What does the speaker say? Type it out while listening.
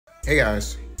Hey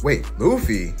guys. Wait,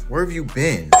 Luffy? Where have you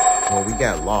been? Well, we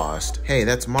got lost. Hey,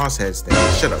 that's Mosshead's thing.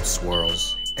 Shut up,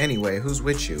 Swirls. Anyway, who's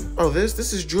with you? Oh, this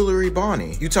is Jewelry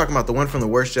Bonnie. You talking about the one from the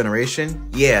worst generation?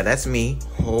 Yeah, that's me.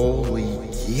 Holy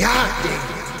yeah.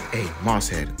 Hey,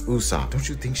 Mosshead, Usopp, don't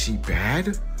you think she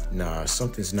bad? Nah,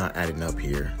 something's not adding up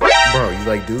here. Bro, you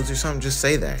like dudes or something? Just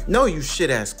say that. No, you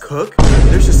shit-ass cook.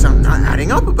 There's just something not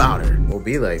adding up about her. Well,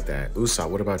 be like that. Usopp,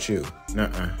 what about you?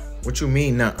 Nuh-uh. What you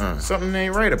mean, nuh-uh? Something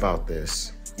ain't right about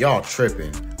this. Y'all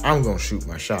tripping. I'm gonna shoot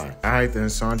my shot. All right, then,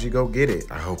 Sanji, go get it.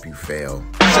 I hope you fail.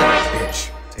 Shut up, bitch.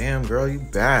 Damn, girl, you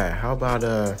bad. How about,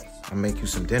 I'll make you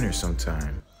some dinner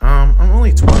sometime. I'm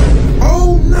only 12.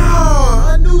 Oh, no!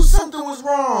 I knew something was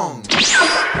wrong.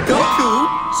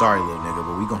 Goku! Sorry, little nigga,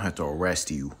 but we gonna have to arrest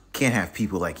you. Can't have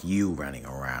people like you running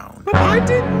around. But I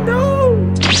didn't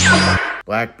know!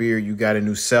 Blackbeard, you got a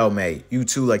new cellmate. You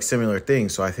two like similar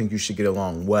things, so I think you should get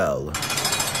along well.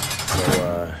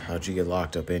 So, how'd you get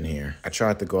locked up in here? I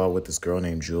tried to go out with this girl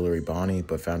named Jewelry Bonnie,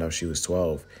 but found out she was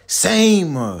 12.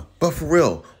 Same! But for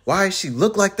real, why does she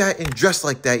look like that and dress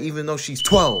like that even though she's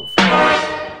 12?